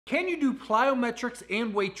Can you do plyometrics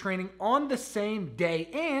and weight training on the same day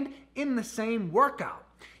and in the same workout?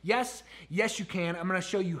 Yes, you can. I'm going to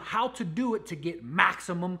show you how to do it to get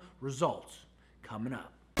maximum results. Coming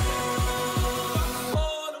up.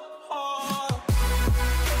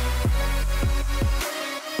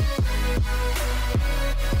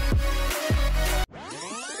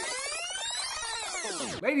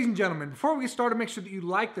 Ladies and gentlemen, before we get started, make sure that you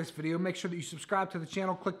like this video, make sure that you subscribe to the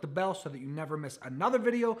channel, click the bell so that you never miss another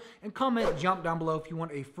video, and comment, jump down below if you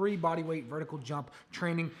want a free bodyweight vertical jump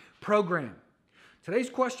training program. Today's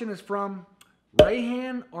question is from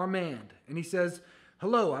Rayhan Armand, and he says,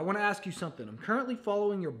 hello, I want to ask you something. I'm currently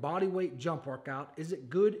following your bodyweight jump workout. Is it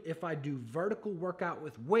good if I do vertical workout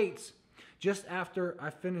with weights just after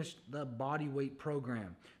I finished the bodyweight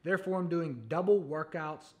program? Therefore, I'm doing double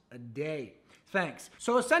workouts a day. Thanks.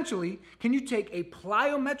 So essentially, can you take a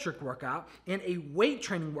plyometric workout and a weight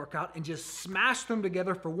training workout and just smash them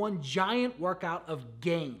together for one giant workout of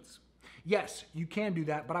gains? Yes, you can do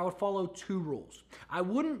that, but I would follow two rules. I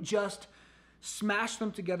wouldn't just smash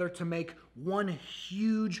them together to make one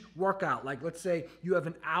huge workout. Like let's say you have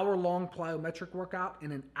an hour-long plyometric workout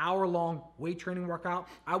and an hour-long weight training workout.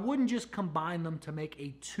 I wouldn't just combine them to make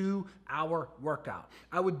a 2-hour workout.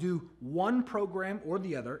 I would do one program or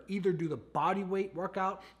the other, either do the body weight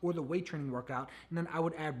workout or the weight training workout, and then I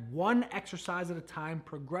would add one exercise at a time,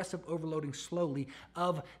 progressive overloading slowly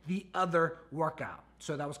of the other workout.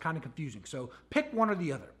 So that was kind of confusing. So pick one or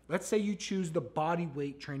the other. Let's say you choose the body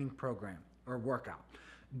weight training program or workout.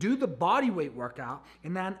 Do the body weight workout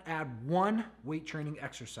and then add one weight training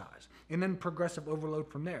exercise and then progressive overload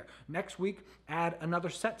from there. Next week, add another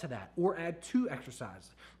set to that or add 2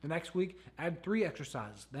 exercises. The next week, add 3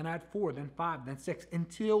 exercises, then add 4, then 5, then 6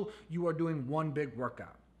 until you are doing one big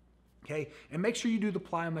workout. Okay, and make sure you do the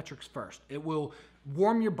plyometrics first. It will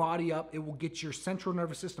warm your body up. It will get your central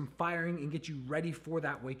nervous system firing and get you ready for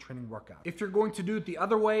that weight training workout. If you're going to do it the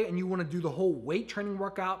other way and you want to do the whole weight training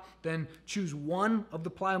workout, then choose one of the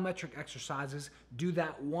plyometric exercises, do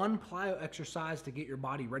that one plyo exercise to get your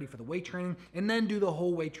body ready for the weight training, and then do the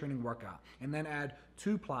whole weight training workout. And then add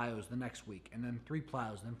 2 plyos the next week, and then 3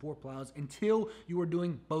 plyos, then 4 plyos, until you are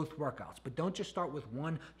doing both workouts. But don't just start with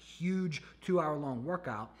one huge 2-hour-long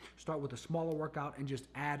workout. Start with a smaller workout and just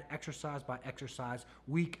add exercise by exercise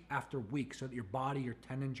week after week so that your body, your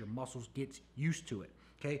tendons, your muscles gets used to it,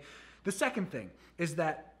 okay? The second thing is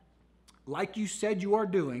that, like you said you are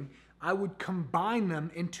doing, I would combine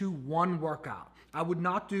them into one workout. I would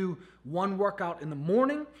not do one workout in the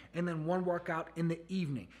morning and then one workout in the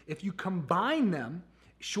evening. If you combine them,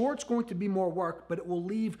 sure, it's going to be more work, but it will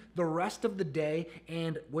leave the rest of the day,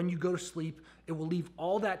 and when you go to sleep, it will leave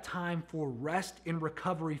all that time for rest and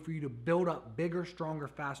recovery for you to build up bigger, stronger,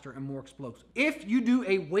 faster, and more explosive. If you do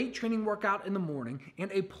a weight training workout in the morning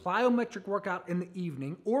and a plyometric workout in the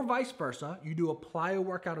evening, or vice versa, you do a plyo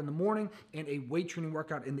workout in the morning and a weight training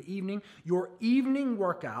workout in the evening, your evening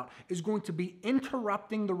workout is going to be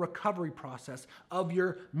interrupting the recovery process of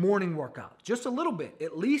your morning workout. Just a little bit,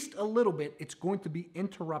 at least a little bit, it's going to be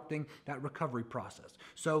interrupting that recovery process.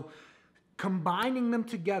 So combining them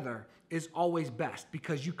together is always best,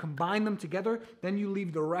 because you combine them together, then you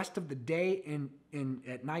leave the rest of the day and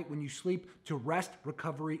at night when you sleep to rest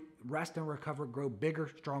and recover, grow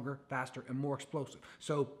bigger, stronger, faster, and more explosive.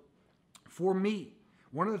 So for me,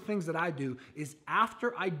 one of the things that I do is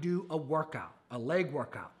after I do a workout, a leg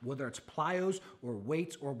workout, whether it's plyos or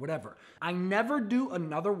weights or whatever, I never do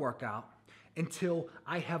another workout until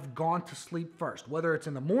I have gone to sleep first, whether it's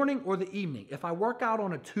in the morning or the evening. If I work out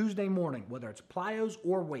on a Tuesday morning, whether it's plyos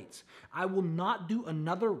or weights, I will not do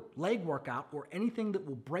another leg workout or anything that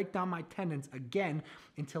will break down my tendons again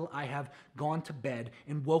until I have gone to bed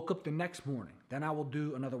and woke up the next morning. Then I will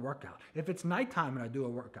do another workout. If it's nighttime and I do a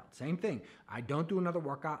workout, same thing. I don't do another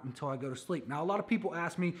workout until I go to sleep. Now, a lot of people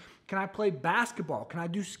ask me, can I play basketball? Can I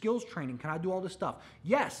do skills training? Can I do all this stuff?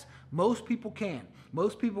 Yes, most people can.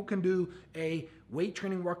 Most people can do a weight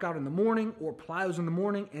training workout in the morning or plyos in the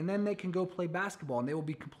morning, and then they can go play basketball and they will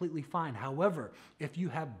be completely fine. However, if you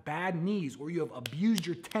have bad knees or you have abused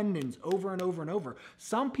your tendons over and over and over,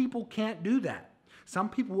 some people can't do that. Some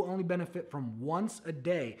people will only benefit from once a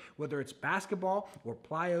day, whether it's basketball or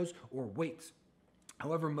plyos or weights.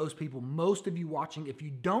 However, most of you watching, if you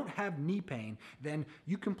don't have knee pain, then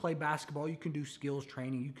you can play basketball, you can do skills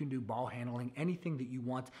training, you can do ball handling, anything that you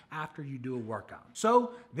want after you do a workout.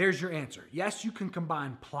 So there's your answer. Yes, you can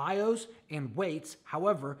combine plyos and weights.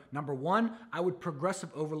 However, number one, I would progressive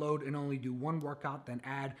overload and only do one workout, then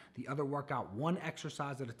add the other workout one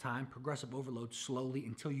exercise at a time. Progressive overload slowly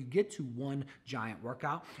until you get to one giant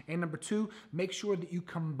workout. And number two, make sure that you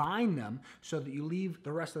combine them so that you leave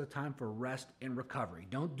the rest of the time for rest and recovery.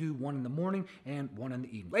 Don't do one in the morning and one in the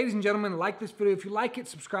evening. Ladies and gentlemen, like this video. If you like it,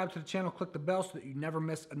 subscribe to the channel, click the bell so that you never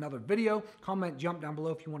miss another video. Comment, jump down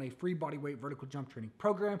below if you want a free bodyweight vertical jump training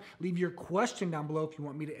program. Leave your question down below if you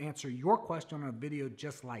want me to answer your question on a video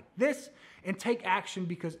just like this. And take action,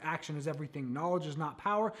 because action is everything. Knowledge is not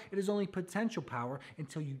power. It is only potential power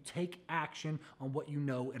until you take action on what you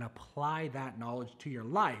know and apply that knowledge to your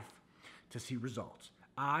life to see results.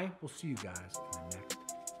 I will see you guys in the next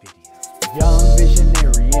video. Young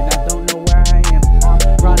visionary, and I don't know where I am.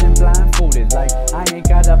 I'm running blindfolded, like I ain't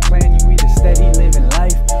got a plan. You either steady living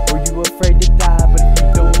life, or you afraid to die. But if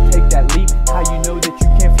you don't take that leap, how you know that you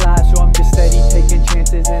can't fly? So I'm just steady taking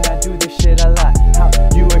chances, and I do this shit a lot. How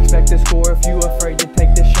you expect to score if you afraid to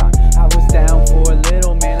take the shot? I was down for a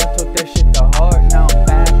little, man, I took that shit to heart. Now I'm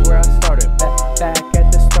back where I started, back at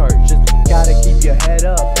the start. Just gotta keep your head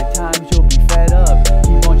up, at times you'll be fed up.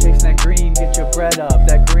 Keep on chasing that green, get your bread up.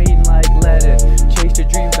 That green like lettuce,